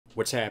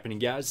What's happening,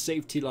 guys?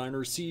 Safety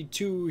Liner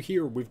C2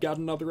 here. We've got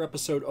another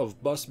episode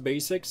of Bus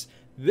Basics.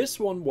 This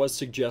one was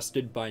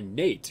suggested by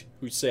Nate,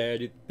 who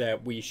said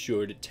that we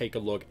should take a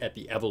look at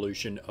the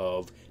evolution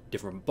of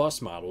different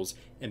bus models,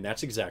 and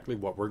that's exactly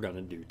what we're going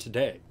to do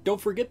today.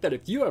 Don't forget that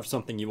if you have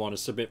something you want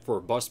to submit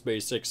for Bus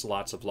Basics,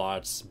 Lots of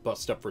Lots,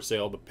 Bus Stuff for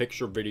Sale, the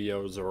picture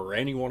videos, or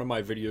any one of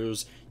my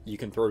videos, you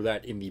can throw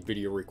that in the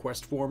video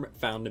request form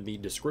found in the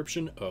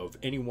description of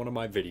any one of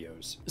my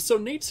videos. So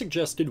Nate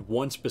suggested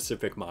one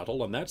specific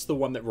model, and that's the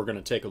one that we're going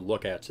to take a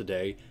look at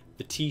today,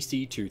 the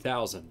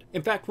TC2000.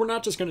 In fact, we're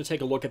not just going to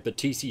take a look at the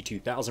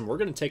TC2000, we're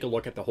going to take a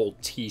look at the whole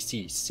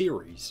TC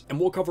series. And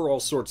we'll cover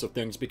all sorts of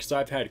things because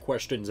I've had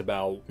questions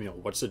about,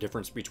 what's the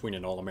difference between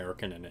an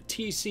All-American and a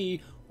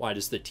TC? Why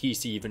does the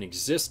TC even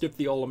exist if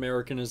the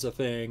All-American is a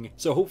thing?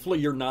 So hopefully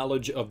your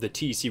knowledge of the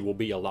TC will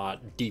be a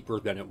lot deeper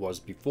than it was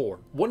before.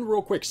 One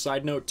real quick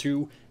side note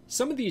too,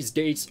 some of these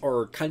dates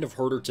are kind of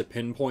harder to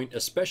pinpoint,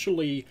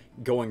 especially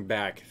going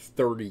back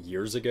 30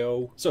 years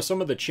ago. So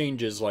some of the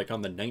changes, like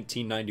on the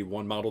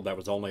 1991 model that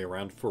was only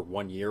around for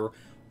 1 year,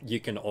 you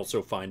can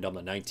also find on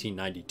the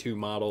 1992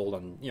 model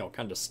and,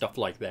 kind of stuff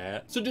like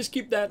that. So just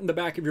keep that in the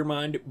back of your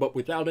mind, but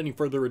without any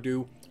further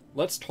ado,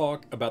 let's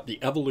talk about the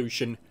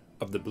evolution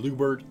of the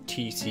Bluebird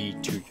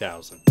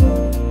TC2000.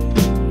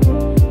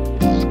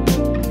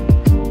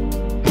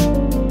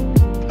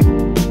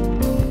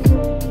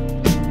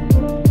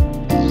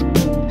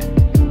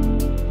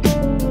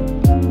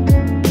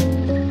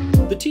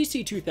 The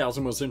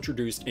TC2000 was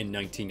introduced in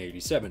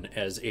 1987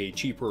 as a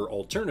cheaper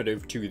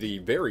alternative to the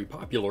very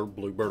popular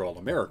Bluebird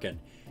All-American,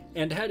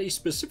 and had a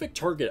specific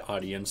target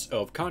audience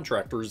of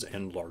contractors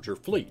and larger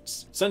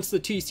fleets. Since the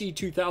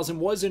TC2000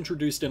 was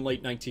introduced in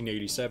late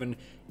 1987,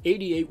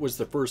 88 was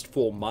the first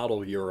full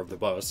model year of the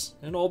bus,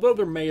 and although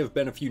there may have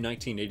been a few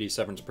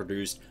 1987s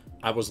produced,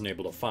 I wasn't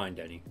able to find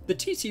any. The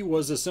TC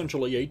was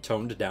essentially a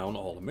toned-down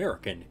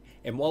All-American,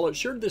 and while it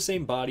shared the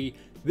same body,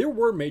 there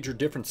were major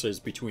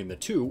differences between the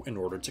two in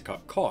order to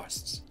cut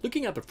costs.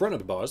 Looking at the front of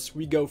the bus,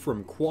 we go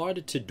from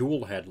quad to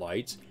dual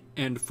headlights,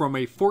 and from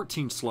a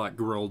 14-slot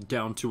grille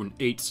down to an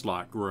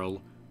 8-slot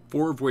grille,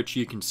 4 of which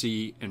you can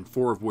see and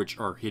 4 of which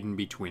are hidden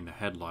between the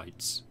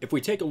headlights. If we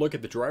take a look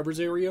at the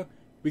driver's area,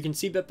 we can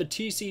see that the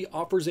TC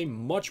offers a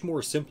much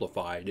more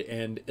simplified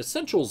and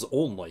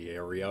essentials-only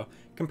area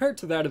compared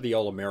to that of the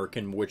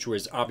All-American, which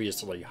was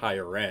obviously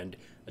higher end,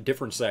 a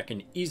difference that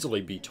can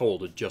easily be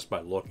told just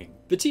by looking.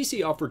 The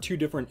TC offered 2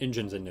 different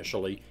engines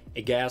initially,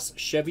 a gas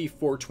Chevy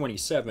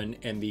 427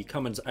 and the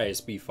Cummins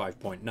ISB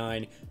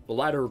 5.9, the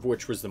latter of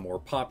which was the more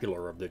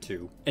popular of the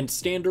two. And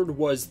standard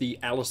was the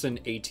Allison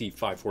AT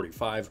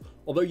 545,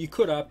 although you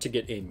could opt to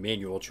get a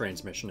manual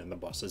transmission in the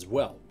bus as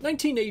well.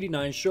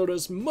 1989 showed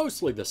us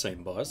mostly the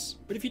same bus,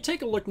 but if you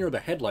take a look near the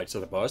headlights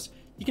of the bus,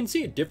 you can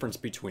see a difference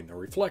between the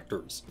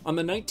reflectors. On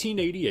the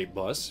 1988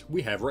 bus,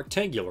 we have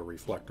rectangular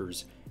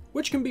reflectors,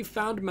 which can be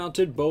found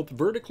mounted both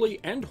vertically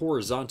and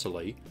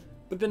horizontally,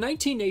 but the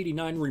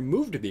 1989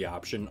 removed the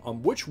option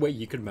on which way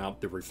you could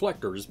mount the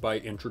reflectors by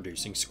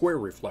introducing square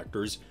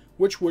reflectors,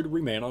 which would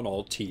remain on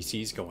all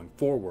TCs going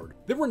forward.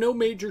 There were no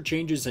major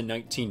changes in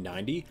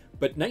 1990,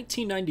 but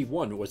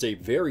 1991 was a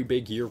very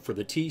big year for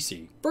the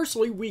TC.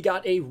 Firstly, we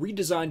got a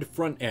redesigned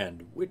front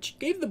end, which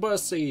gave the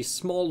bus a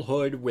small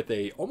hood with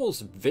a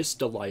almost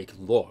Vista-like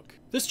look.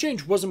 This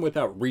change wasn't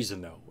without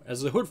reason though,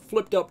 as the hood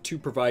flipped up to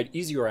provide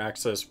easier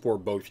access for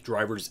both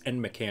drivers and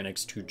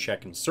mechanics to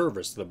check and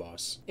service the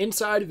bus.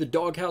 Inside, the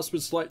doghouse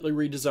was slightly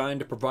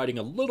redesigned, providing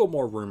a little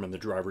more room in the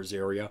driver's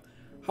area.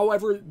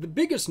 However, the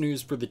biggest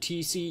news for the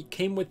TC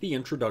came with the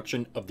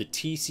introduction of the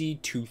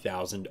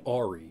TC2000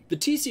 RE. The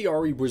TC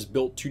RE was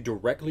built to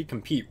directly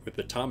compete with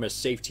the Thomas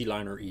Safety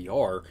Liner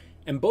ER,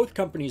 and both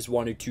companies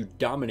wanted to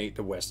dominate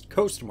the West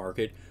Coast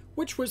market,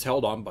 which was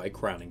held on by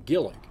Crown and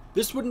Gillig.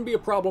 This wouldn't be a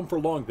problem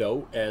for long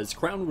though, as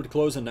Crown would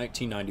close in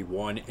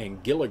 1991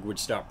 and Gillig would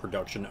stop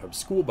production of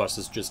school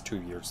buses just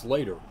 2 years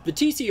later. The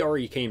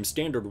TCRE came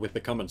standard with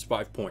the Cummins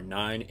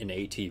 5.9 and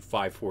AT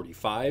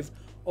 545,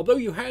 although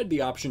you had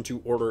the option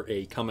to order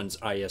a Cummins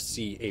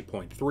ISC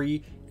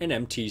 8.3 and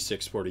MT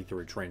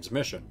 643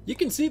 transmission. You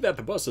can see that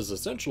the bus is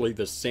essentially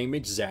the same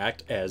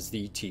exact as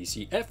the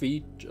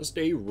TCEV, just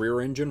a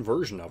rear engine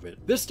version of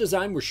it. This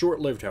design was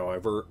short-lived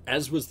however,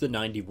 as was the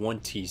 91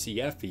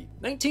 TCEV.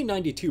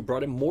 1992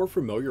 brought a more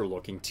familiar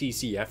looking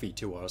TCEV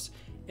to us,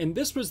 and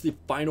this was the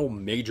final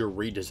major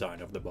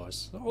redesign of the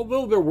bus,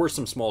 although there were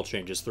some small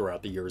changes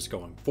throughout the years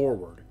going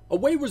forward.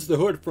 Away was the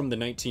hood from the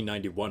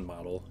 1991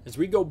 model, as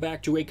we go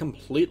back to a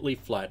completely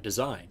flat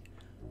design.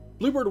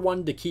 Bluebird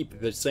wanted to keep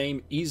the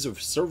same ease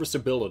of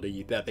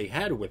serviceability that they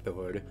had with the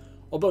hood,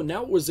 although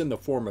now it was in the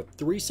form of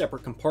 3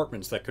 separate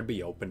compartments that could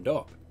be opened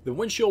up. The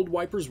windshield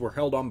wipers were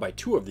held on by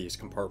 2 of these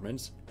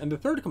compartments, and the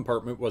third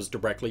compartment was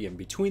directly in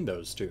between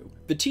those 2.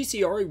 The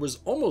TCRE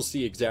was almost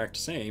the exact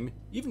same,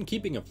 even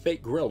keeping a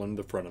fake grille in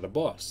the front of the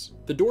bus.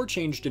 The door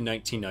changed in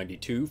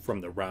 1992 from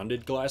the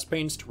rounded glass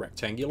panes to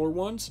rectangular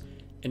ones,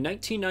 and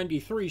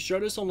 1993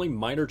 showed us only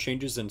minor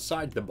changes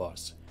inside the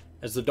bus,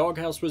 as the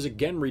doghouse was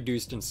again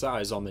reduced in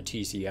size on the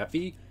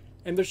TCEV,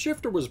 and the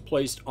shifter was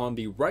placed on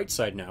the right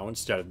side now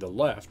instead of the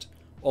left,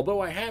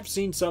 although I have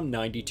seen some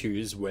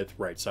 92s with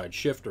right side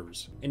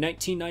shifters. In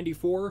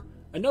 1994,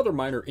 another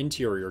minor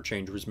interior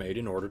change was made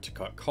in order to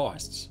cut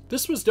costs.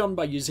 This was done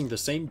by using the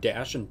same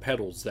dash and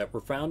pedals that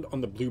were found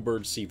on the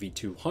Bluebird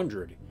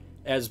CV200,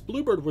 as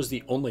Bluebird was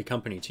the only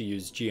company to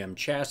use GM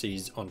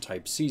chassis on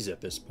Type Cs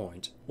at this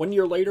point. 1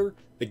 year later,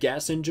 the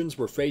gas engines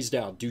were phased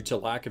out due to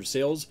lack of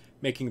sales,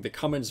 making the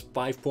Cummins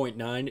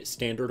 5.9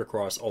 standard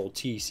across all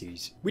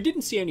TCs. We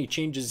didn't see any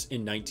changes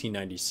in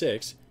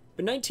 1996,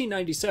 but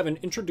 1997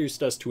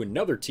 introduced us to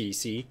another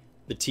TC,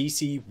 the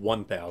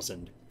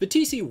TC1000. The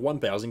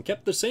TC1000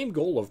 kept the same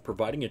goal of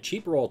providing a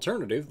cheaper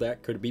alternative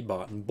that could be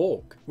bought in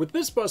bulk. With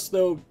this bus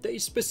though, they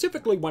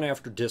specifically went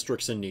after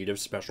districts in need of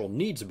special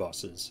needs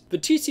buses. The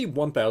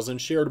TC1000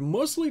 shared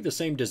mostly the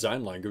same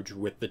design language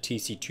with the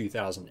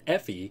TC2000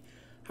 FE,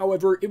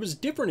 however, it was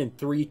different in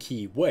 3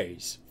 key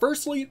ways.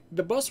 Firstly,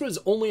 the bus was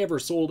only ever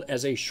sold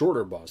as a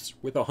shorter bus,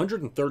 with a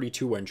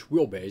 132-inch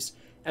wheelbase,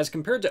 as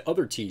compared to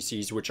other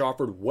TCs which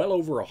offered well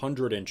over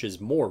 100 inches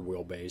more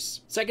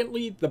wheelbase.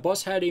 Secondly, the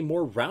bus had a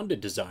more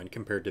rounded design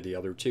compared to the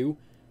other two,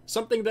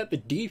 something that the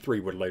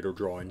D3 would later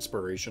draw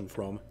inspiration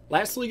from.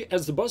 Lastly,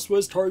 as the bus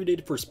was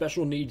targeted for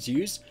special needs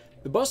use,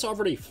 the bus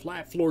offered a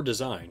flat floor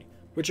design,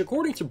 which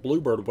according to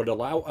Bluebird would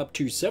allow up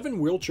to 7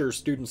 wheelchair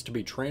students to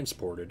be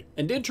transported.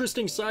 And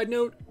interesting side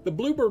note, the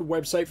Bluebird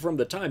website from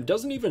the time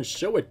doesn't even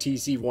show a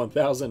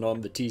TC1000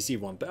 on the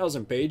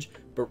TC1000 page,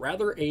 but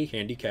rather a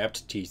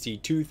handicapped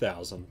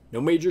TC2000.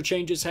 No major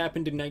changes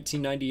happened in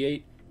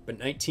 1998, but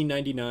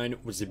 1999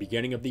 was the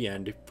beginning of the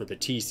end for the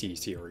TC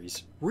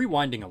series.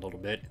 Rewinding a little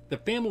bit, the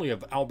family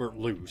of Albert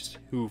Luce,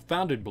 who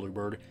founded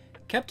Bluebird,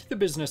 kept the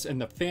business in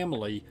the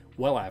family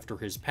well after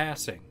his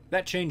passing.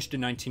 That changed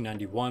in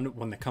 1991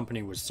 when the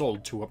company was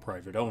sold to a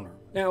private owner.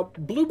 Now,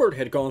 Bluebird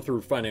had gone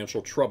through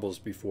financial troubles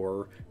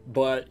before,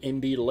 but in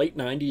the late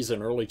 90s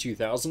and early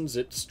 2000s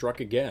it struck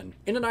again.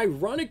 In an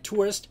ironic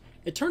twist,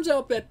 it turns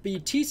out that the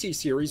TC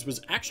series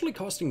was actually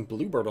costing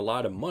Bluebird a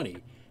lot of money,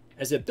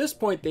 as at this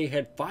point they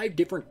had 5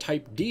 different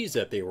Type Ds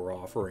that they were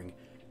offering.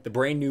 The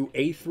brand new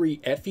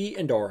A3 FE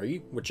and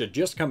RE, which had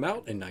just come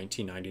out in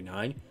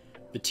 1999,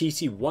 the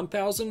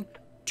TC1000,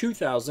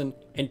 2000,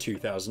 and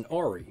 2000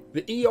 RE.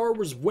 The ER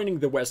was winning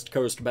the West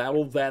Coast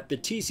battle that the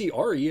TC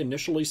RE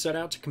initially set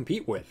out to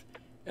compete with,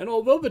 and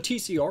although the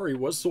TC RE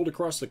was sold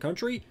across the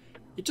country,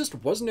 it just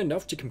wasn't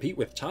enough to compete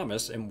with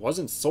Thomas and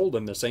wasn't sold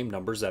in the same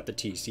numbers that the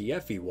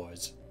TC FE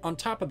was. On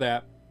top of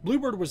that,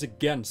 Bluebird was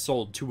again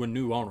sold to a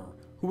new owner,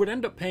 who would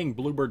end up paying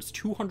Bluebird's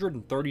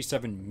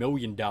 $237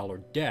 million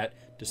debt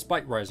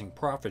despite rising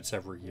profits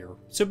every year.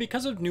 So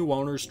because of new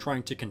owners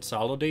trying to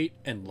consolidate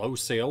and low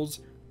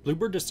sales,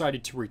 Bluebird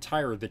decided to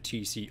retire the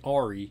TC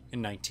RE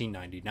in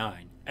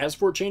 1999. As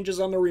for changes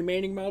on the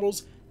remaining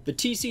models, the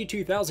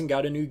TC2000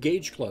 got a new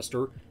gauge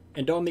cluster,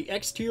 and on the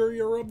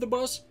exterior of the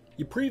bus,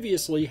 you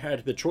previously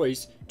had the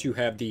choice to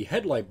have the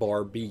headlight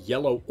bar be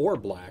yellow or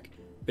black,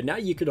 but now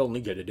you could only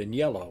get it in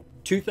yellow.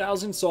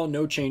 2000 saw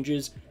no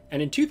changes,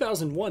 and in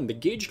 2001 the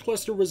gauge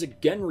cluster was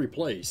again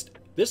replaced,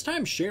 this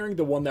time sharing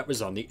the one that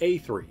was on the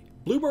A3.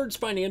 Bluebird's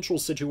financial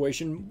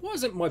situation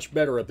wasn't much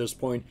better at this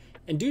point,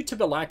 and due to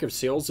the lack of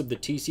sales of the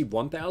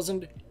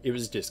TC1000, it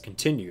was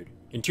discontinued.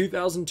 In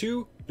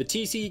 2002, the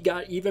TC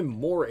got even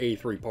more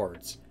A3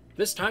 parts.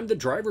 This time the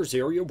driver's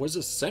area was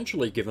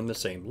essentially given the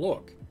same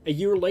look. A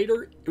year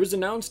later, it was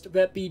announced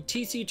that the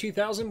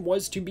TC2000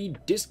 was to be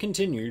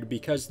discontinued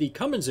because the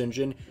Cummins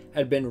engine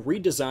had been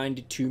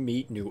redesigned to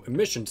meet new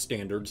emission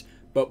standards,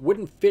 but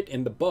wouldn't fit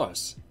in the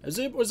bus, as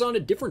it was on a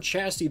different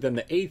chassis than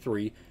the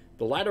A3,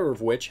 the latter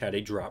of which had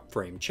a drop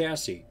frame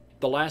chassis.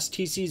 The last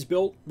TCs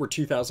built were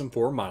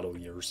 2004 model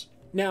years.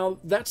 Now,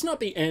 that's not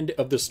the end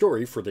of the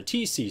story for the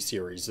TC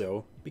series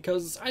though,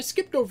 because I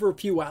skipped over a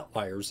few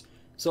outliers,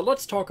 so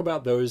let's talk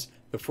about those,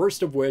 the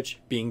first of which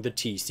being the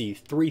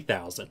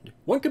TC3000.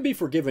 One could be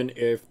forgiven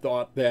if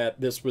thought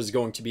that this was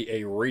going to be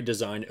a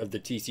redesign of the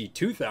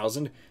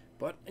TC2000,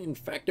 but in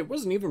fact it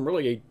wasn't even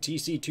really a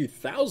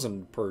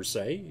TC2000 per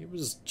se, it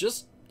was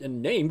just a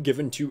name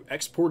given to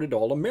exported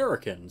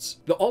All-Americans.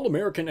 The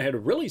All-American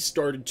had really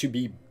started to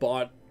be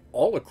bought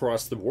all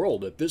across the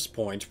world at this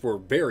point for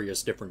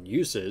various different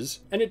uses,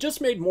 and it just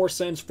made more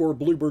sense for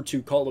Bluebird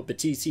to call it the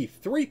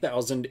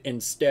TC3000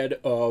 instead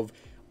of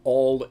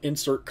all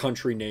insert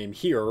country name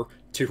here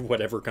to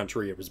whatever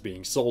country it was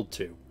being sold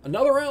to.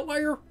 Another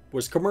outlier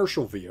was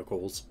commercial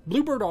vehicles.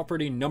 Bluebird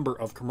offered a number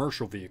of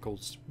commercial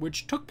vehicles,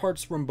 which took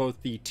parts from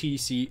both the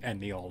TC and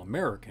the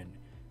All-American.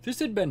 This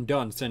had been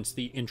done since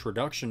the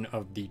introduction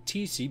of the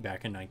TC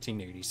back in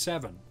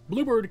 1987.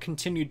 Bluebird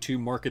continued to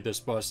market this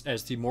bus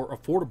as the more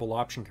affordable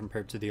option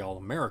compared to the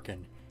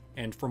All-American,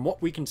 and from what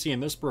we can see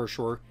in this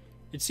brochure,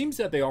 it seems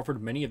that they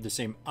offered many of the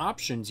same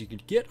options you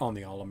could get on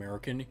the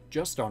All-American,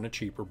 just on a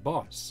cheaper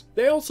bus.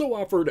 They also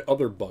offered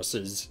other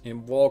buses,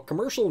 and while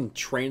commercial and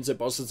transit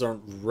buses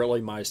aren't really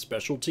my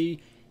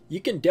specialty,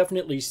 you can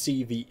definitely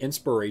see the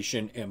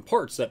inspiration and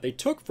parts that they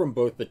took from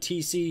both the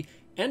TC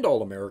and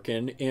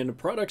All-American in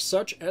products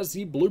such as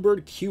the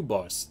Bluebird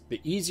Q-Bus, the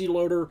Easy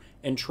Loader,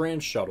 and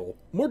Trans Shuttle.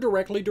 More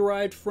directly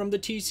derived from the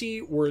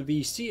TC were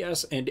the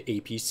CS and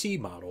APC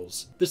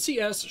models. The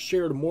CS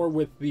shared more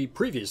with the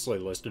previously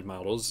listed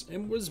models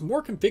and was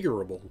more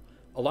configurable,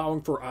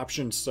 allowing for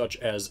options such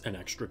as an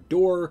extra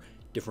door,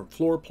 different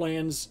floor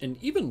plans, and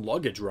even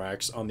luggage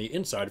racks on the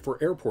inside for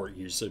airport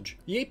usage.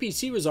 The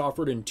APC was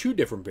offered in two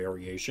different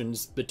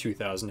variations, the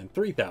 2000 and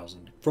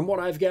 3000. From what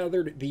I've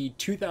gathered, the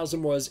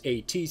 2000 was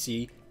a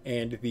TC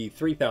and the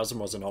 3000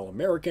 was an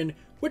All-American,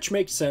 which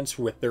makes sense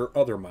with their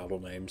other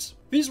model names.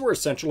 These were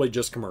essentially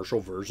just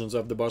commercial versions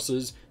of the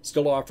buses,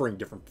 still offering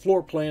different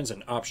floor plans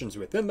and options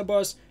within the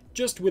bus,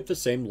 just with the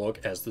same look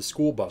as the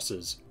school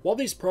buses. While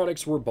these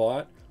products were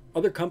bought,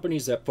 other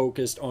companies that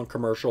focused on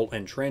commercial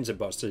and transit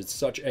buses,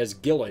 such as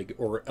Gillig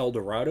or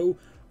Eldorado,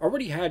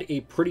 already had a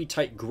pretty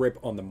tight grip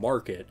on the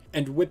market,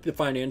 and with the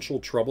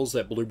financial troubles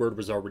that Bluebird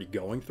was already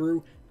going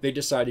through, they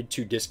decided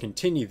to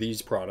discontinue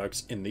these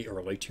products in the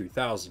early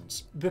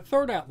 2000s. The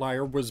third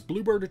outlier was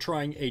Bluebird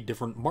trying a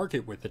different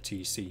market with the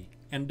TC,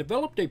 and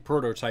developed a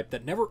prototype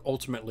that never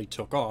ultimately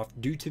took off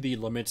due to the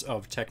limits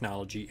of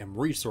technology and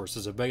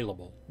resources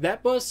available.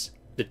 That bus?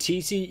 The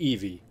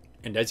TCEV.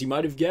 And as you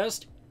might have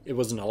guessed, it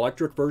was an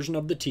electric version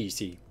of the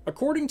TC.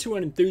 According to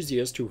an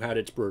enthusiast who had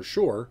its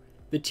brochure,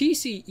 the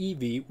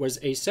TCEV was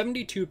a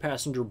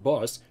 72-passenger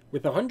bus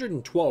with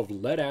 112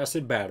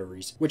 lead-acid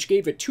batteries, which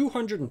gave it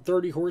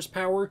 230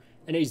 horsepower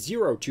and a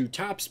 0 to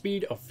top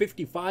speed of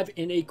 55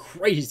 in a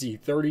crazy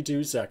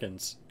 32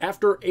 seconds.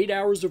 After 8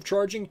 hours of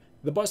charging,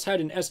 the bus had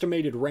an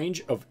estimated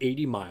range of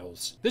 80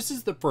 miles. This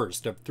is the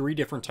first of 3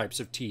 different types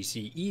of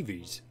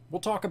TCEVs.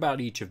 We'll talk about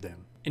each of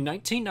them. In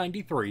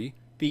 1993,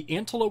 the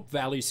Antelope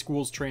Valley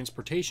Schools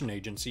Transportation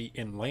Agency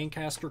in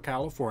Lancaster,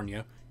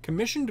 California,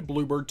 commissioned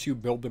Bluebird to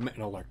build them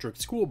an electric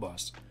school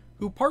bus,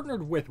 who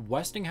partnered with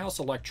Westinghouse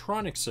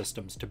Electronic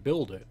Systems to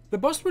build it. The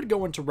bus would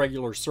go into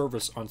regular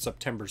service on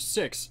September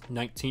 6,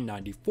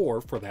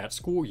 1994 for that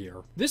school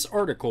year. This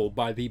article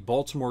by the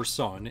Baltimore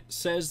Sun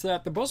says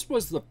that the bus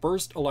was the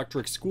first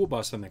electric school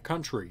bus in the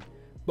country,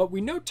 but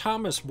we know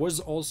Thomas was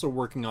also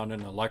working on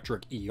an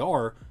electric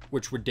ER,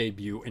 which would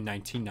debut in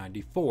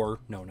 1994,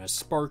 known as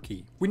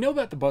Sparky. We know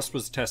that the bus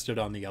was tested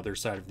on the other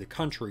side of the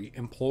country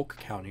in Polk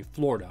County,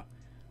 Florida.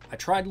 I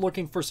tried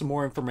looking for some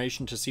more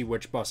information to see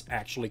which bus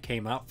actually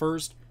came out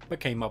first, but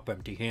came up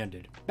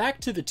empty-handed. Back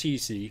to the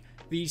TC,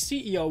 the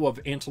CEO of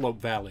Antelope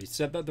Valley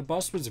said that the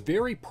bus was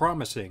very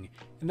promising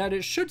and that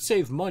it should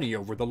save money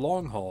over the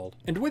long haul.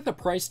 And with a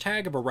price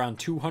tag of around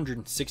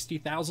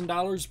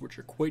 $260,000, which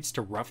equates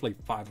to roughly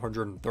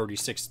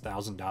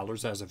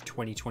 $536,000 as of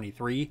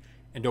 2023,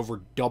 and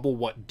over double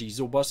what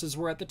diesel buses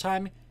were at the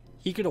time,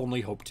 he could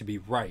only hope to be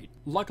right.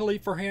 Luckily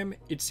for him,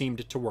 it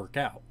seemed to work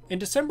out. In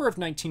December of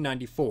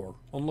 1994,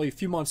 only a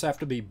few months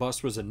after the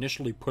bus was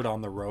initially put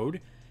on the road,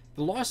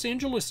 the Los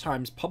Angeles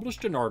Times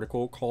published an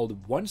article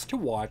called Ones to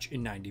Watch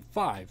in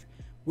 '95,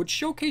 which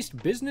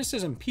showcased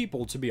businesses and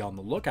people to be on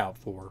the lookout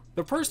for.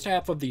 The first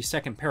half of the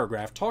second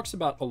paragraph talks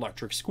about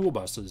electric school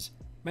buses,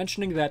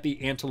 mentioning that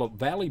the Antelope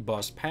Valley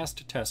bus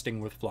passed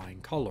testing with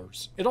flying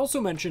colors. It also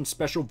mentioned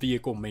Special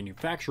Vehicle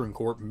Manufacturing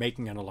Corp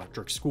making an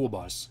electric school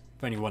bus.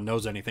 If anyone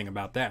knows anything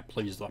about that,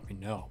 please let me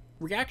know.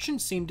 Reaction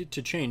seemed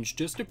to change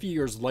just a few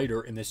years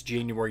later in this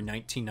January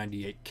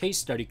 1998 case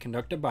study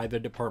conducted by the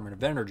Department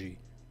of Energy,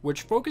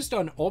 which focused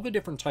on all the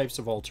different types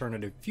of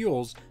alternative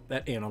fuels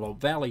that Antelope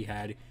Valley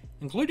had,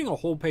 including a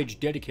whole page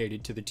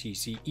dedicated to the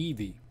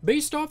TCEV.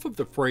 Based off of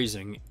the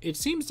phrasing, it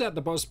seems that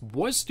the bus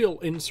was still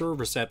in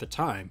service at the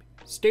time,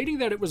 stating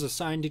that it was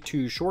assigned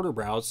to shorter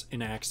routes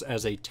and acts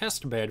as a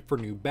test bed for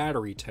new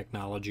battery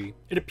technology.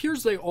 It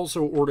appears they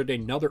also ordered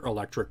another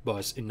electric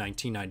bus in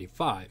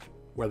 1995.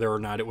 Whether or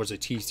not it was a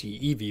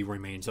TCEV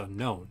remains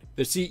unknown.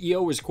 The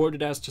CEO is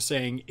quoted as to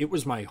saying, "It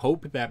was my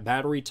hope that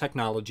battery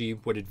technology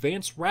would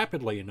advance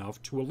rapidly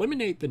enough to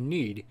eliminate the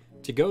need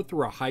to go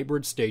through a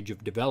hybrid stage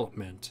of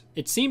development.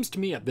 It seems to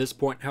me at this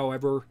point,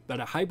 however, that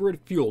a hybrid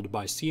fueled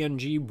by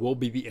CNG will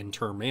be the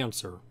interim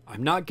answer.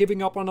 I'm not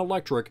giving up on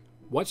electric.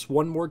 What's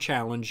one more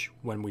challenge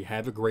when we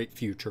have a great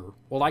future?"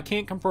 While I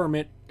can't confirm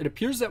it, it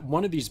appears that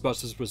one of these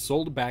buses was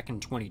sold back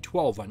in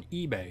 2012 on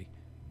eBay.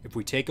 If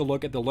we take a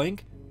look at the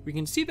link, we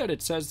can see that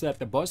it says that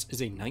the bus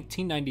is a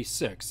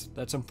 1996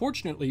 that's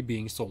unfortunately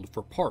being sold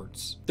for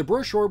parts. The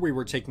brochure we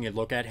were taking a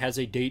look at has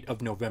a date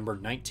of November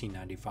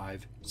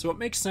 1995, so it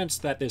makes sense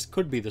that this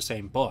could be the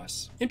same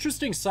bus.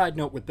 Interesting side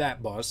note with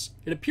that bus,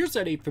 it appears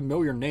that a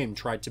familiar name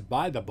tried to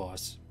buy the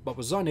bus, but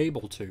was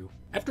unable to.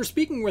 After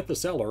speaking with the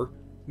seller,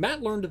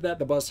 Matt learned that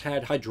the bus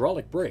had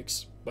hydraulic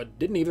brakes, but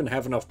didn't even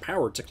have enough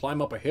power to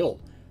climb up a hill,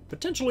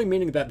 potentially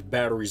meaning that the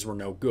batteries were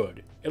no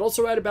good. It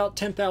also had about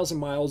 10,000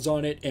 miles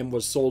on it and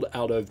was sold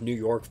out of New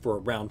York for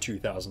around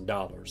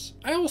 $2,000.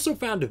 I also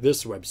found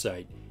this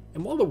website,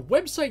 and while the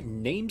website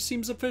name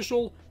seems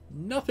official,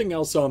 nothing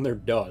else on there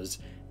does,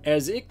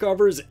 as it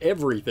covers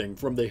everything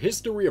from the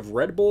history of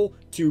Red Bull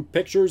to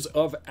pictures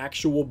of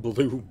actual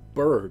blue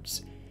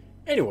birds.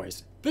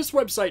 Anyways, this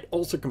website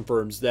also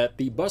confirms that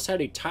the bus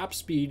had a top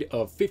speed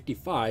of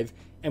 55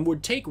 and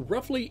would take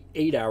roughly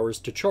 8 hours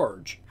to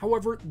charge.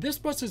 However, this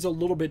bus is a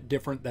little bit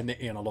different than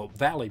the Antelope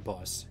Valley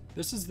bus.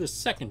 This is the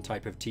second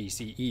type of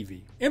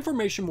TCEV.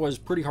 Information was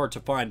pretty hard to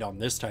find on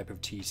this type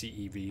of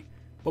TCEV,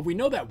 but we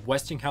know that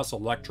Westinghouse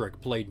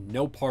Electric played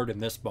no part in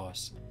this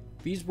bus.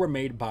 These were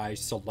made by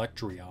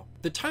Solectria.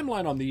 The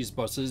timeline on these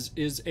buses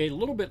is a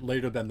little bit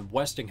later than the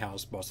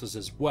Westinghouse buses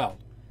as well.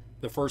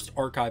 The first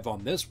archive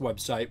on this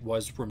website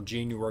was from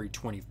January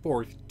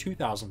 24th,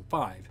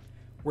 2005,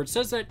 where it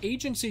says that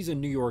agencies in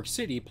New York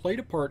City played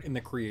a part in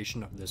the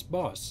creation of this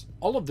bus.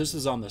 All of this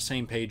is on the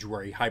same page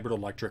where a hybrid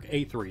electric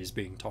A3 is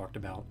being talked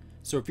about,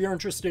 so if you're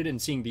interested in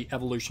seeing the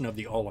evolution of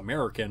the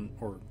All-American,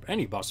 or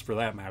any bus for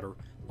that matter,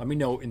 let me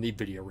know in the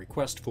video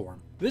request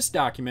form. This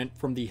document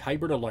from the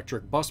Hybrid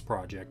Electric Bus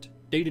Project,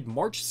 dated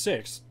March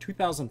 6,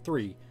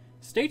 2003,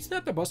 states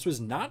that the bus was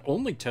not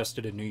only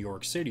tested in New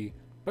York City,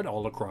 but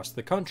all across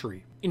the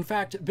country. In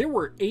fact, there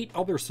were 8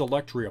 other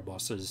Solectria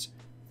buses,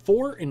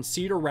 4 in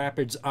Cedar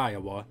Rapids,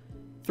 Iowa,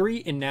 3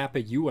 in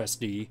Napa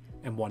USD,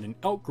 and 1 in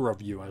Elk Grove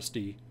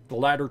USD, the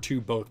latter 2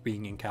 both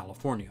being in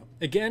California.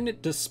 Again,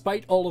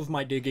 despite all of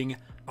my digging,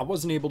 I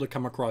wasn't able to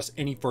come across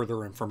any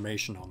further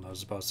information on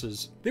those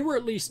buses. There were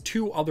at least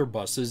 2 other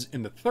buses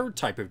in the third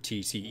type of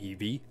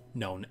TCEV,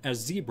 known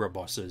as Zebra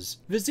buses.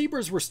 The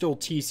Zebras were still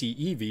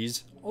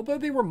TCEVs, although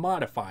they were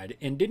modified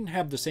and didn't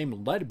have the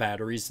same lead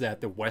batteries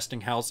that the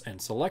Westinghouse and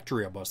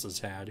Solectria buses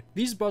had.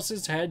 These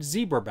buses had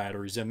Zebra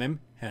batteries in them,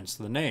 hence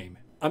the name.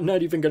 I'm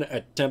not even going to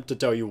attempt to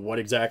tell you what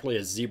exactly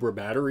a Zebra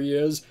battery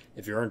is.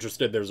 If you're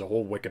interested, there's a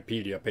whole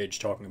Wikipedia page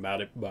talking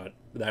about it, but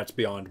that's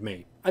beyond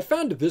me. I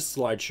found this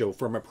slideshow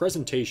from a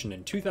presentation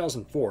in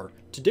 2004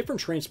 to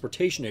different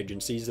transportation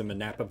agencies in the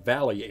Napa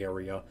Valley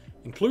area,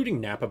 including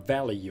Napa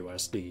Valley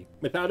USD.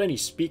 Without any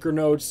speaker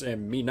notes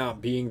and me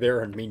not being there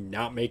and me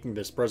not making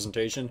this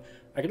presentation,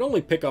 I could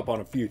only pick up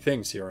on a few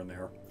things here and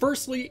there.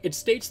 Firstly, it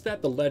states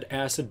that the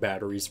lead-acid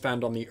batteries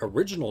found on the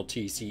original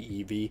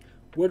TCEV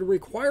would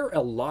require a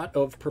lot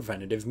of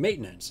preventative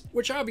maintenance,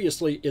 which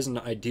obviously isn't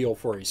ideal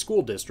for a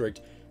school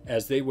district,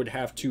 as they would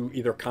have to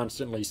either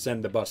constantly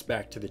send the bus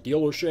back to the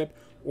dealership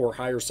or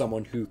hire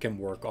someone who can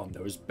work on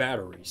those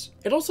batteries.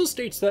 It also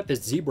states that the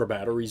Zebra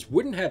batteries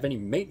wouldn't have any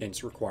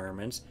maintenance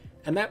requirements,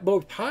 and that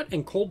both hot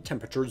and cold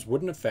temperatures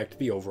wouldn't affect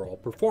the overall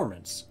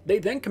performance. They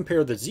then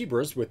compare the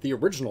Zebras with the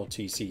original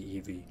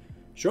TCEV,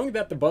 showing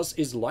that the bus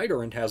is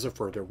lighter and has a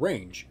further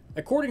range.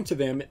 According to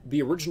them,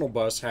 the original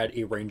bus had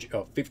a range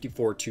of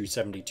 54 to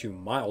 72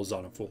 miles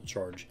on a full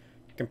charge,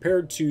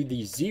 compared to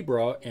the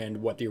Zebra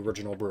and what the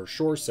original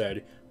brochure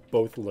said,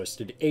 both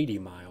listed 80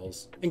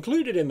 miles.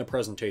 Included in the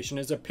presentation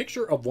is a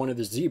picture of one of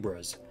the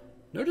Zebras.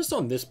 Notice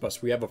on this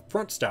bus we have a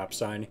front stop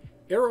sign,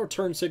 arrow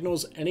turn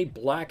signals, and a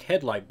black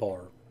headlight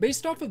bar.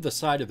 Based off of the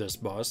side of this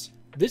bus,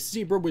 this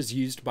Zebra was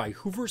used by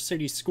Hoover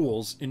City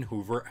Schools in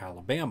Hoover,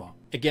 Alabama.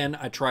 Again,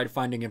 I tried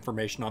finding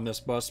information on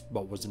this bus,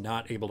 but was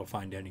not able to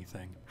find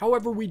anything.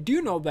 However, we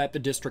do know that the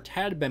district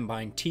had been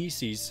buying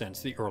TCs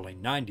since the early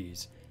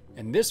 90s,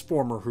 and this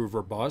former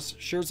Hoover bus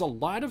shares a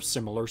lot of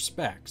similar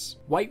specs.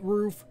 White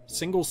roof,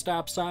 single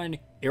stop sign,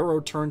 arrow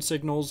turn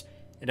signals,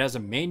 it has a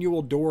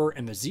manual door,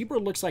 and the Zebra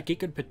looks like it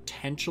could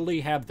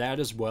potentially have that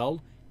as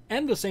well,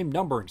 and the same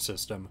numbering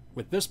system,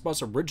 with this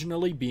bus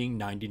originally being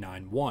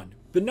 991.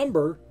 The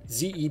number,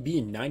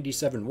 ZEB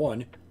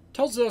 971,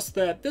 tells us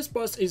that this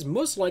bus is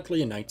most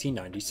likely a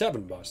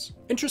 1997 bus.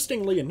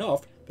 Interestingly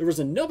enough, there was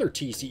another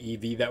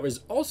TCEV that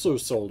was also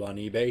sold on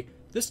eBay,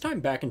 this time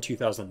back in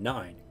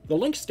 2009. The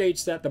link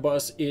states that the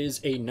bus is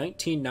a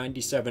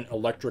 1997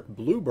 electric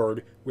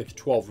Bluebird with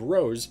 12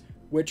 rows,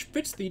 which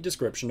fits the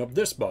description of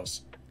this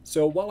bus.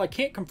 So while I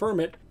can't confirm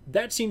it,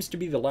 that seems to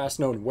be the last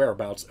known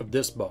whereabouts of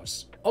this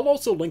bus. I'll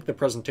also link the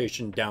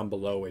presentation down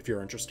below if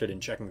you're interested in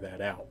checking that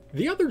out.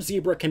 The other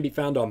Zebra can be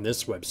found on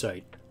this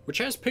website, which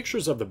has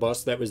pictures of the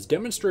bus that was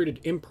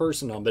demonstrated in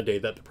person on the day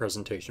that the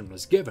presentation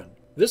was given.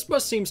 This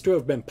bus seems to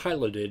have been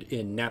piloted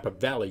in Napa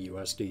Valley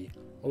USD,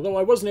 although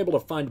I wasn't able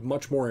to find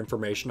much more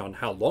information on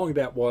how long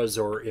that was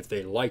or if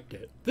they liked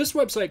it. This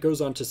website goes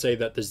on to say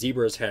that the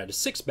Zebras had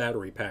 6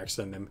 battery packs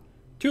in them,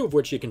 2 of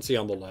which you can see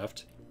on the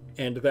left,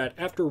 and that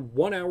after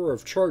 1 hour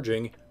of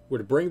charging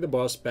would bring the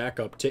bus back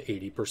up to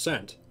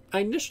 80%. I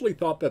initially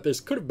thought that this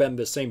could have been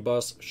the same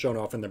bus shown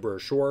off in the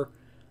brochure.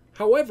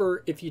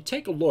 However, if you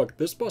take a look,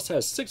 this bus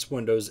has 6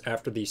 windows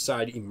after the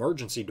side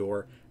emergency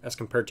door as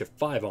compared to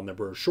 5 on the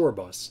brochure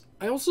bus.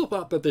 I also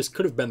thought that this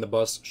could have been the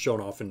bus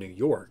shown off in New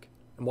York,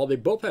 and while they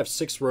both have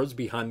 6 rows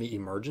behind the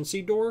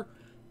emergency door,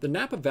 the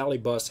Napa Valley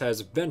bus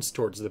has vents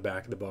towards the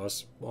back of the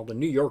bus, while the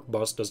New York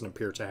bus doesn't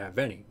appear to have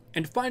any.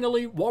 And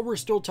finally, while we're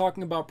still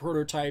talking about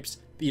prototypes,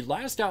 the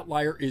last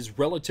outlier is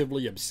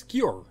relatively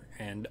obscure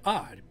and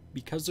odd,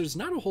 because there's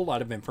not a whole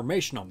lot of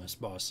information on this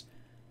bus.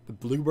 The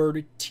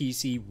Bluebird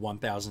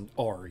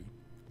TC2000RE.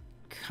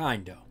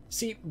 Kinda.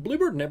 See,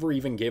 Bluebird never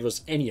even gave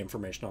us any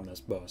information on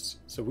this bus,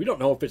 so we don't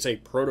know if it's a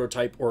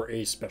prototype or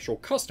a special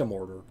custom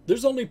order.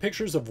 There's only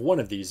pictures of one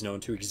of these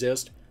known to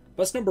exist,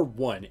 bus number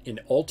 1 in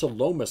Alta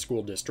Loma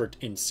School District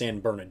in San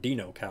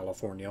Bernardino,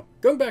 California.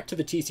 Going back to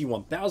the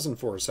TC1000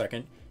 for a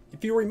second,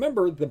 If you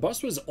remember, the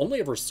bus was only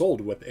ever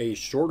sold with a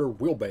shorter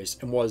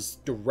wheelbase and was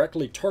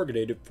directly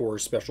targeted for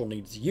special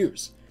needs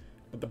use.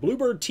 But the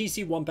Bluebird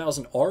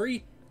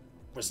TC1000RE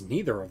was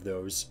neither of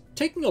those.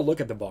 Taking a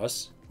look at the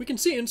bus, we can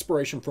see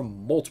inspiration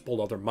from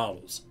multiple other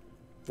models.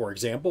 For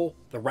example,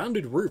 the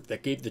rounded roof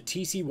that gave the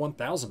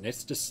TC1000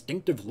 its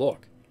distinctive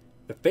look,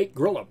 the fake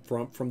grille up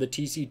front from the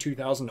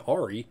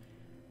TC2000RE,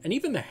 and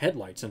even the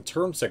headlights and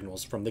turn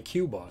signals from the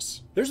Q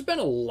bus. There's been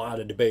a lot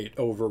of debate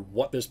over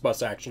what this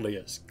bus actually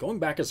is, going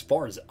back as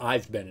far as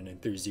I've been an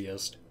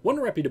enthusiast.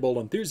 One reputable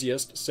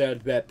enthusiast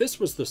said that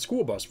this was the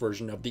school bus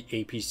version of the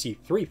APC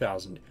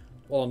 3000,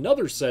 while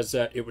another says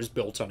that it was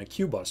built on a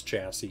Q bus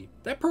chassis.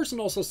 That person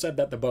also said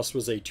that the bus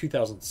was a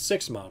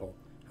 2006 model.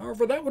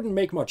 However, that wouldn't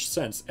make much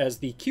sense, as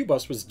the Q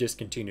bus was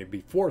discontinued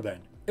before then.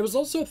 It was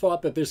also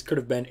thought that this could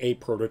have been a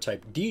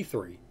prototype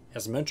D3.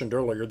 As mentioned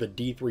earlier, the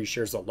D3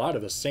 shares a lot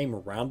of the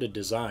same rounded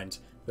designs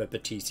that the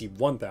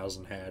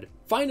TC1000 had.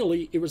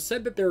 Finally, it was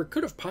said that there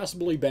could have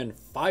possibly been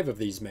 5 of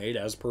these made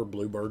as per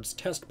Bluebird's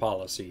test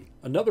policy.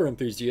 Another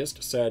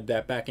enthusiast said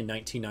that back in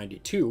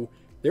 1992,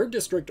 their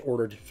district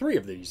ordered 3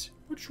 of these,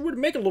 which would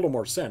make a little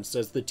more sense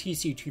as the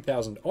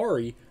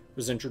TC2000RE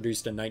was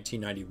introduced in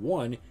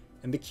 1991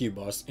 and the Q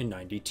bus in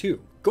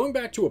 92. Going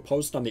back to a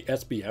post on the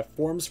SBF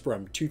forums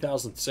from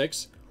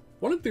 2006,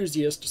 one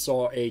enthusiast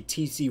saw a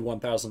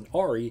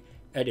TC1000RE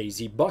at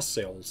AZ bus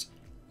sales,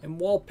 and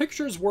while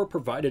pictures were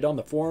provided on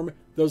the forum,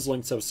 those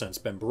links have since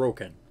been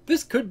broken.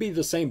 This could be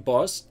the same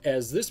bus,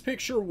 as this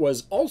picture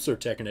was also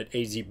taken at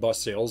AZ bus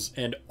sales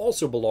and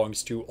also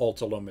belongs to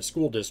Alta Loma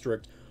School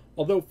District,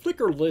 although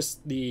Flickr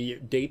lists the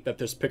date that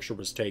this picture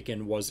was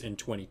taken was in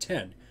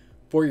 2010,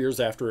 4 years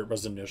after it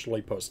was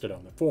initially posted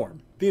on the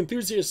forum. The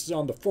enthusiasts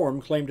on the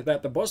forum claimed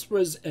that the bus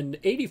was an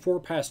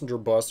 84-passenger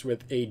bus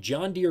with a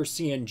John Deere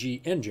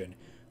CNG engine,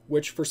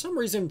 which for some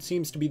reason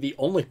seems to be the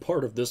only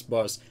part of this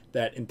bus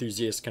that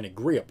enthusiasts can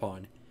agree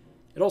upon.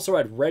 It also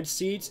had red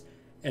seats,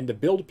 and the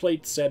build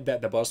plate said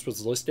that the bus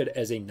was listed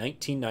as a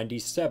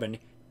 1997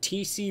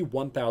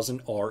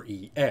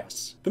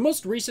 TC1000RES. The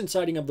most recent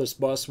sighting of this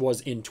bus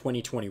was in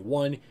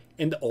 2021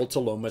 in the Alta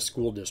Loma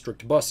School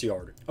District bus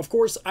yard. Of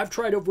course, I've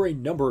tried over a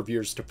number of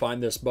years to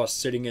find this bus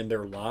sitting in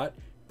their lot,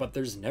 but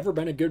there's never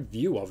been a good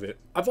view of it.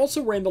 I've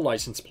also ran the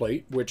license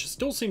plate, which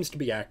still seems to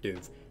be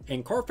active,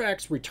 and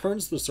Carfax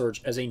returns the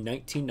search as a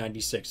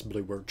 1996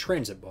 Bluebird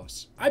transit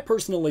bus. I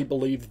personally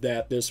believe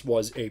that this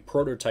was a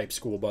prototype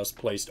school bus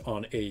placed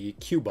on a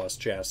Q bus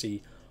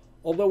chassis,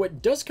 although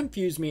it does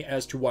confuse me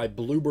as to why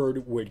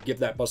Bluebird would give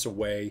that bus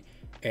away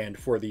and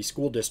for the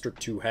school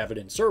district to have it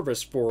in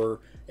service for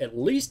at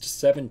least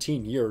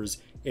 17 years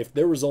if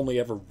there was only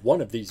ever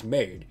one of these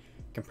made.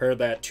 Compare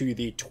that to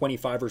the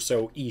 25 or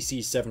so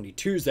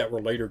EC72s that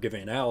were later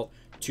given out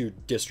to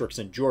districts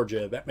in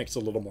Georgia. That makes a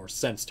little more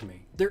sense to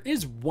me. There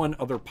is one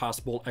other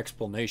possible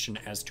explanation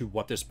as to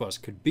what this bus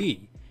could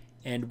be,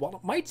 and while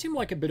it might seem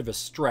like a bit of a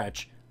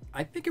stretch,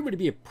 I think it would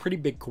be a pretty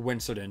big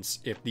coincidence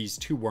if these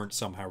two weren't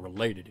somehow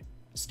related.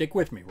 Stick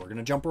with me, we're going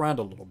to jump around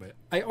a little bit.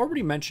 I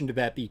already mentioned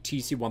that the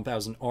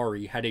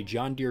TC1000RE had a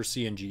John Deere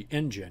CNG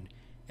engine,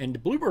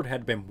 and Bluebird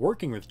had been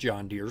working with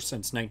John Deere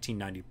since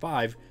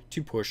 1995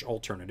 to push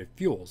alternative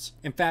fuels.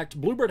 In fact,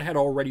 Bluebird had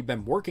already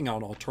been working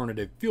on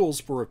alternative fuels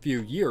for a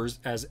few years,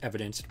 as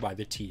evidenced by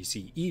the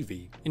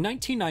TCEV. In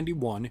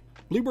 1991,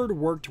 Bluebird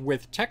worked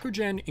with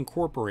Tecogen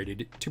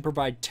Incorporated to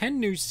provide 10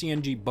 new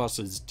CNG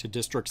buses to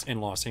districts in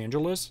Los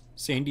Angeles,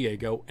 San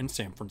Diego, and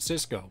San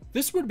Francisco.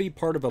 This would be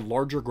part of a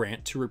larger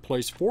grant to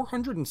replace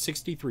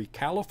 463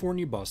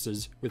 California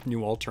buses with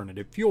new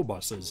alternative fuel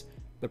buses,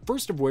 the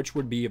first of which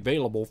would be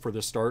available for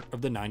the start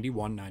of the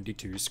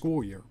 91-92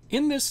 school year.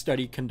 In this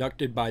study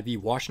conducted by the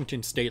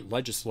Washington State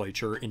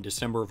Legislature in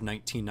December of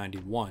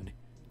 1991,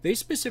 they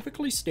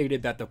specifically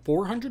stated that the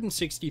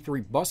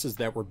 463 buses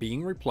that were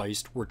being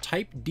replaced were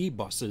Type D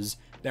buses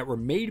that were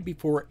made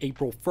before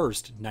April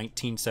 1st,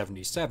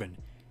 1977,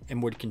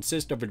 and would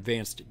consist of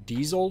advanced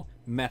diesel,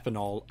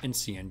 methanol, and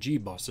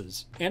CNG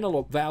buses.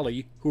 Antelope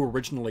Valley, who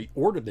originally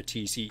ordered the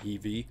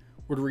TCEV,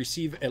 would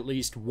receive at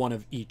least one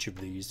of each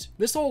of these.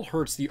 This all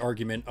hurts the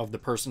argument of the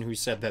person who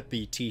said that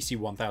the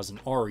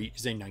TC1000RE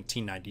is a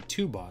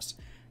 1992 bus,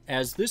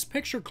 as this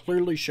picture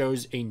clearly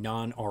shows a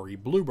non-RE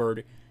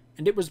Bluebird,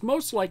 and it was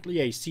most likely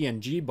a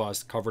CNG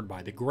bus covered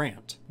by the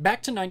grant.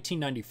 Back to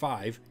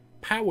 1995,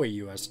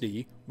 Poway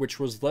USD, which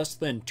was less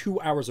than 2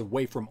 hours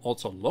away from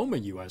Alta Loma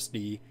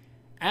USD,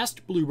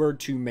 asked Bluebird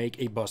to make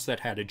a bus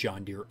that had a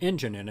John Deere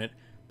engine in it,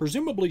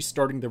 presumably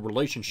starting the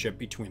relationship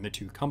between the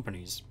two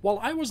companies. While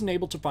I wasn't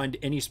able to find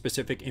any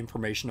specific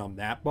information on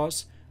that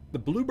bus, the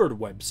Bluebird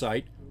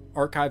website,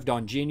 archived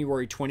on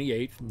January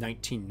 28,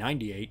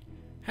 1998,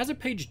 has a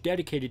page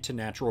dedicated to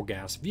natural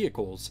gas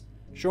vehicles,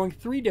 showing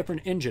 3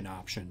 different engine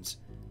options,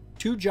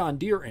 2 John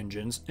Deere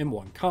engines and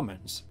 1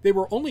 Cummins. They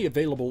were only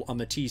available on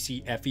the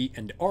TCFE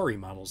and RE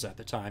models at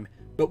the time,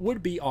 but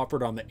would be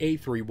offered on the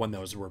A3 when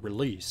those were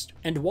released.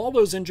 And while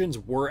those engines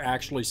were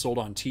actually sold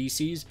on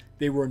TCs,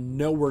 they were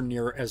nowhere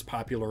near as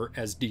popular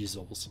as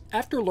diesels.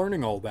 After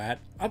learning all that,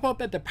 I thought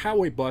that the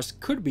Poway bus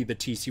could be the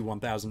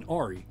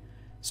TC1000RE.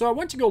 So I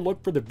went to go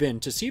look for the VIN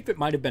to see if it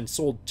might have been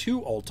sold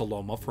to Alta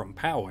Loma from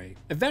Poway.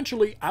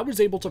 Eventually, I was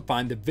able to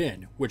find the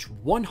VIN, which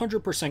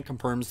 100%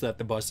 confirms that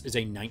the bus is a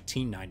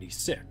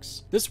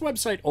 1996. This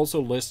website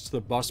also lists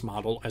the bus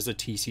model as a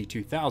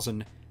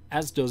TC2000,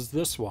 as does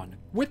this one.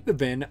 With the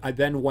VIN, I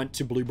then went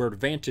to Bluebird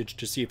Vantage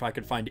to see if I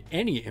could find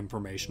any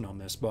information on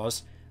this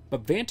bus,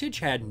 but Vantage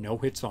had no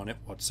hits on it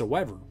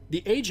whatsoever.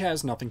 The age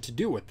has nothing to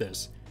do with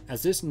this,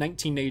 as this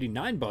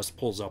 1989 bus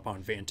pulls up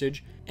on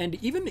Vantage, and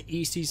even the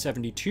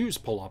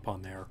EC72s pull up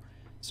on there,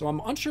 so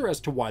I'm unsure as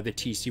to why the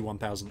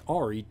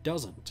TC1000RE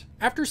doesn't.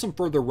 After some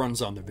further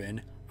runs on the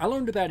VIN, I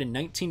learned that in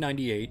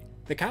 1998,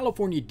 the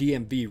California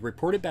DMV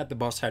reported that the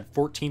bus had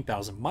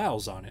 14,000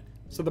 miles on it,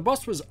 so the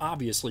bus was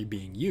obviously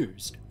being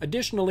used.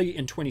 Additionally,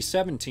 in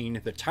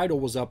 2017, the title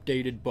was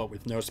updated, but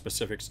with no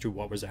specifics to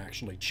what was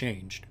actually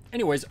changed.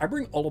 Anyways, I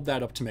bring all of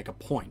that up to make a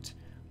point.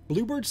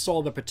 Bluebird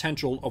saw the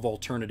potential of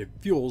alternative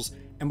fuels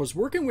and was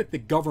working with the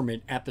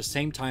government at the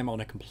same time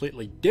on a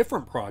completely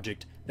different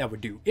project that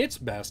would do its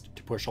best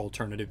to push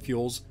alternative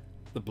fuels,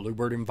 the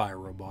Bluebird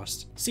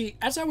EnviroBus. See,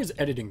 as I was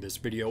editing this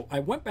video, I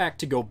went back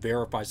to go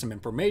verify some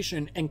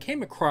information and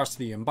came across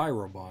the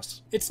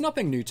EnviroBus. It's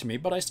nothing new to me,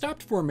 but I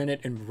stopped for a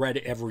minute and read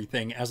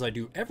everything as I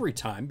do every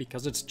time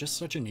because it's just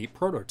such a neat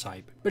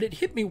prototype. But it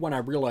hit me when I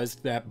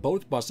realized that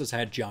both buses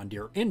had John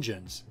Deere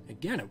engines.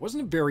 Again, it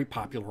wasn't a very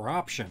popular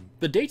option.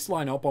 The dates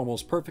line up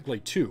almost perfectly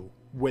too,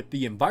 with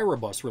the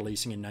EnviroBus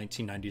releasing in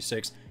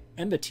 1996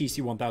 and the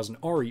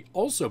TC1000RE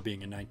also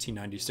being in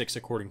 1996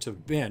 according to the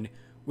VIN,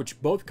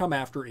 which both come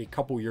after a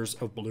couple years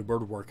of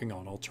Bluebird working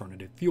on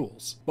alternative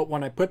fuels. But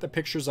when I put the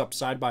pictures up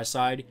side by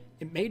side,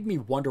 it made me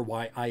wonder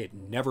why I had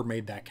never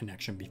made that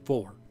connection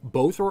before.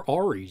 Both are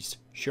REs,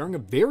 sharing a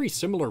very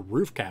similar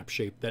roof cap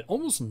shape that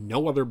almost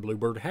no other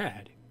Bluebird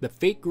had. The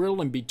fake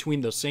grille in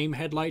between the same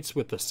headlights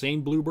with the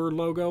same Bluebird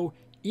logo,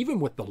 even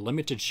with the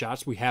limited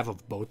shots we have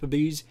of both of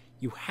these,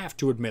 you have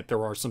to admit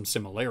there are some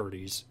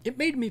similarities. It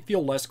made me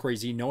feel less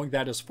crazy knowing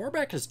that as far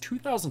back as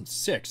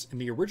 2006, in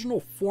the original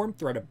forum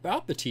thread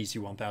about the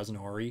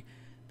TC1000RE,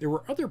 there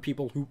were other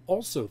people who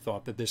also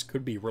thought that this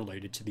could be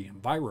related to the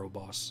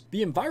EnviroBus.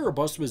 The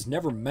EnviroBus was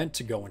never meant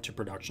to go into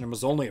production, it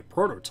was only a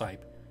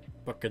prototype.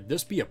 But could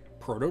this be a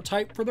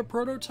prototype for the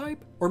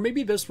prototype? Or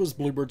maybe this was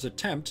Bluebird's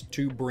attempt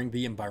to bring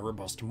the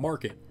EnviroBus to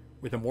market,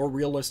 with a more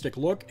realistic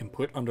look and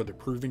put under the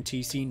proven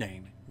TC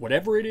name.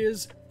 Whatever it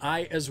is,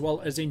 I, as well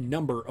as a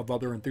number of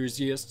other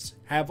enthusiasts,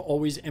 have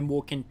always and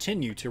will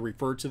continue to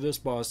refer to this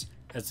bus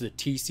as the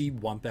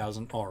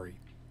TC1000RE.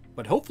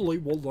 But hopefully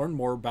we'll learn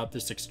more about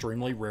this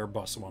extremely rare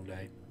bus one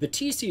day. The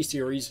TC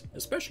series,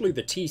 especially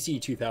the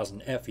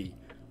TC2000FE,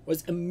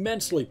 was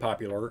immensely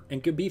popular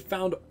and could be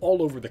found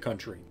all over the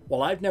country.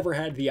 While I've never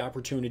had the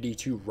opportunity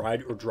to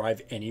ride or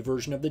drive any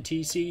version of the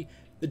TC,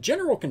 the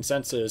general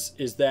consensus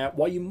is that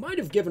while you might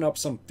have given up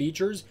some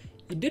features,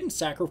 you didn't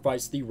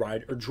sacrifice the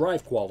ride or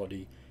drive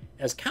quality,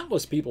 as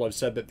countless people have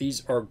said that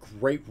these are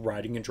great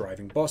riding and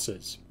driving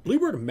buses.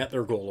 Bluebird met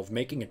their goal of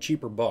making a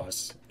cheaper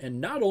bus, and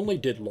not only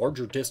did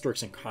larger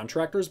districts and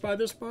contractors buy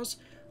this bus,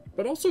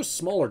 but also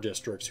smaller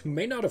districts who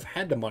may not have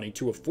had the money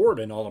to afford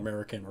an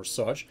All-American or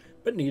such,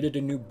 but needed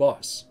a new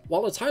bus.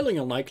 While it's highly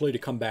unlikely to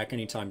come back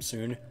anytime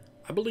soon,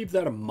 I believe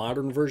that a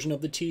modern version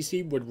of the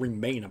TC would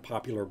remain a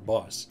popular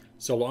bus,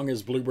 so long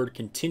as Bluebird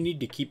continued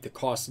to keep the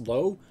costs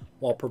low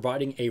while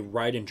providing a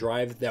ride and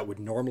drive that would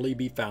normally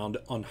be found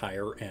on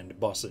higher end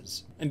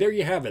buses. And there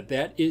you have it,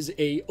 that is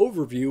an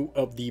overview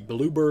of the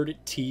Bluebird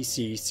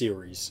TC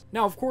series.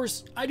 Now of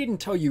course, I didn't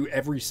tell you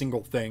every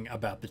single thing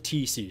about the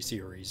TC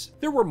series.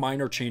 There were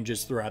minor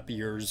changes throughout the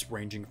years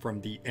ranging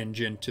from the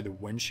engine to the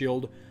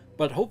windshield,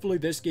 but hopefully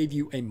this gave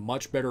you a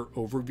much better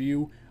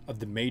overview of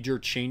the major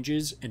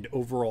changes and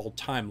overall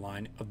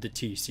timeline of the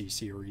TC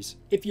series.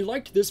 If you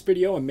liked this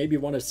video and maybe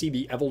want to see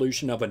the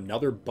evolution of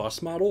another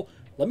bus model,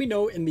 let me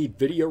know in the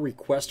video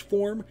request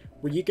form,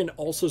 where you can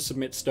also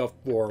submit stuff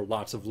for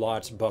Lots of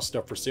Lots, Bus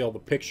Stuff for Sale, the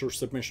picture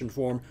submission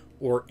form,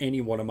 or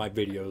any one of my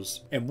videos.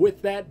 And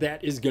with that,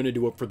 that is going to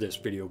do it for this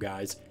video,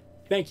 guys.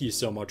 Thank you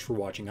so much for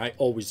watching. I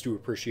always do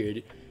appreciate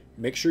it.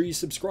 Make sure you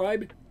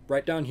subscribe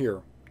right down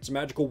here. It's a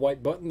magical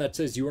white button that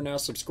says you are now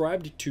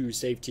subscribed to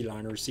Safety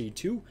Liner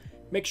C2.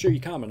 Make sure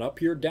you comment up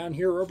here, down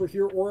here, over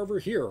here, or over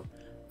here.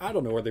 I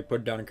don't know where they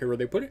put it, I don't care where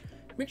they put it.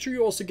 Make sure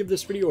you also give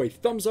this video a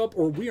thumbs up,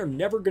 or we are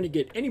never going to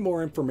get any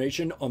more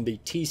information on the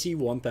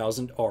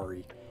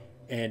TC1000RE.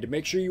 And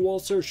make sure you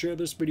also share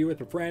this video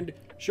with a friend,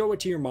 show it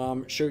to your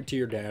mom, show it to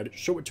your dad,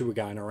 show it to a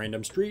guy on a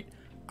random street.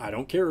 I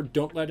don't care,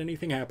 don't let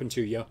anything happen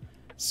to you.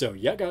 So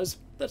yeah guys,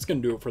 that's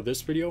going to do it for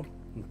this video,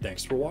 and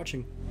thanks for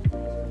watching.